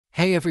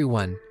Hey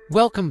everyone,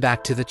 welcome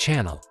back to the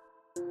channel.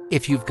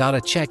 If you've got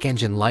a check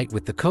engine light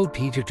with the code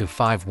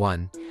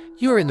P2251,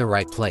 you're in the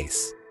right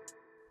place.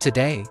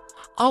 Today,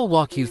 I'll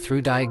walk you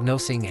through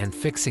diagnosing and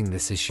fixing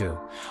this issue,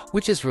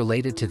 which is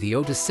related to the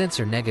OTA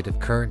sensor negative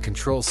current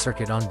control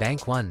circuit on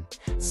bank 1,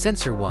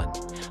 sensor 1.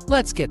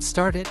 Let's get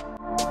started.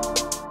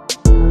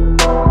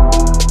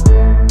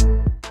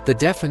 The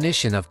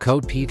definition of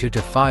code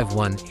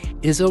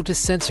P2251 is OTA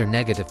sensor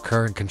negative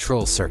current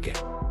control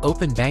circuit.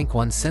 Open bank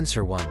 1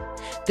 sensor 1.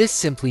 This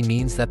simply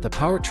means that the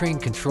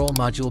powertrain control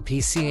module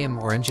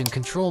PCM or engine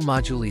control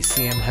module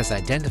ECM has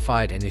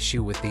identified an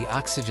issue with the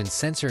oxygen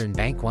sensor in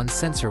bank 1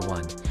 sensor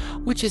 1,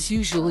 which is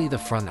usually the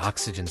front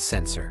oxygen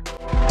sensor.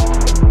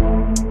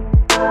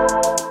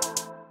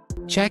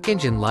 Check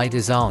engine light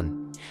is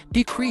on.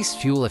 Decreased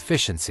fuel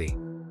efficiency.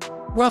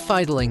 Rough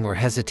idling or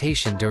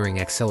hesitation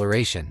during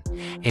acceleration.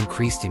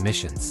 Increased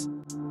emissions.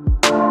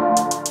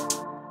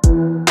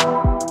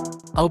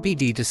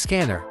 OBD to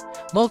scanner.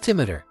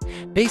 Multimeter,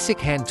 basic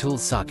hand tool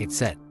socket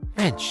set,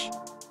 wrench.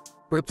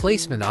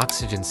 Replacement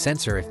oxygen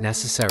sensor if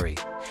necessary.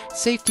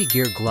 Safety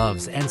gear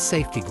gloves and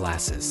safety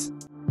glasses.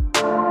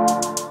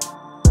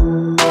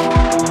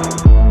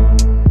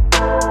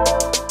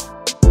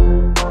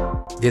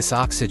 This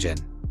oxygen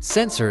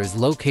sensor is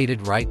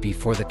located right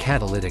before the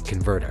catalytic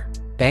converter.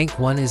 Bank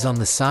 1 is on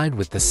the side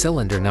with the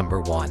cylinder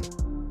number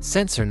 1.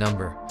 Sensor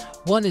number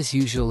 1 is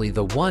usually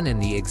the one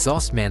in the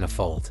exhaust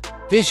manifold.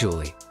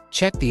 Visually,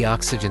 check the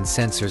oxygen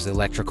sensor's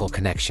electrical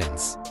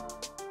connections,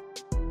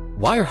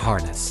 wire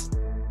harness,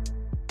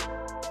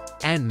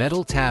 and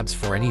metal tabs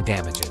for any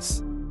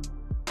damages.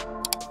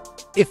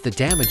 If the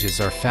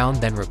damages are found,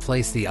 then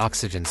replace the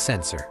oxygen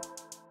sensor.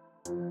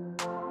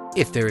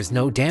 If there is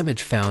no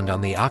damage found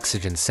on the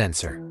oxygen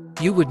sensor,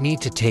 you would need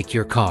to take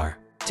your car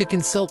to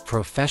consult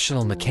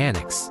professional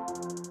mechanics.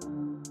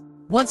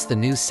 Once the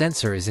new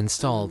sensor is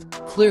installed,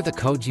 clear the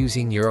code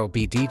using your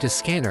OBD to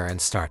scanner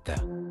and start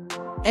the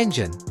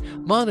engine.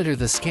 Monitor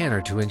the scanner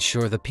to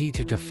ensure the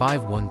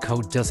P2251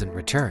 code doesn't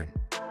return.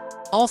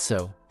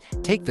 Also,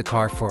 take the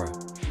car for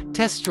a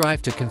test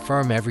drive to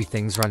confirm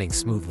everything's running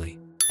smoothly.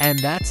 And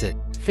that's it.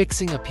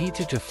 Fixing a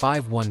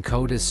P2251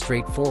 code is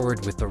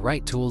straightforward with the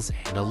right tools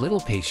and a little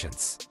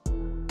patience.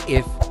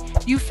 If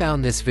you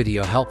found this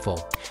video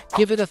helpful,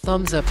 give it a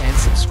thumbs up and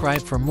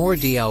subscribe for more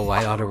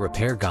DIY auto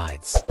repair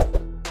guides.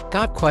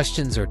 Got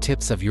questions or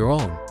tips of your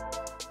own?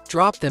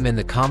 Drop them in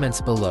the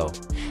comments below.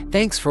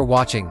 Thanks for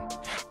watching,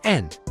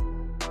 and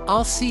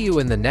I'll see you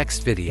in the next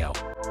video.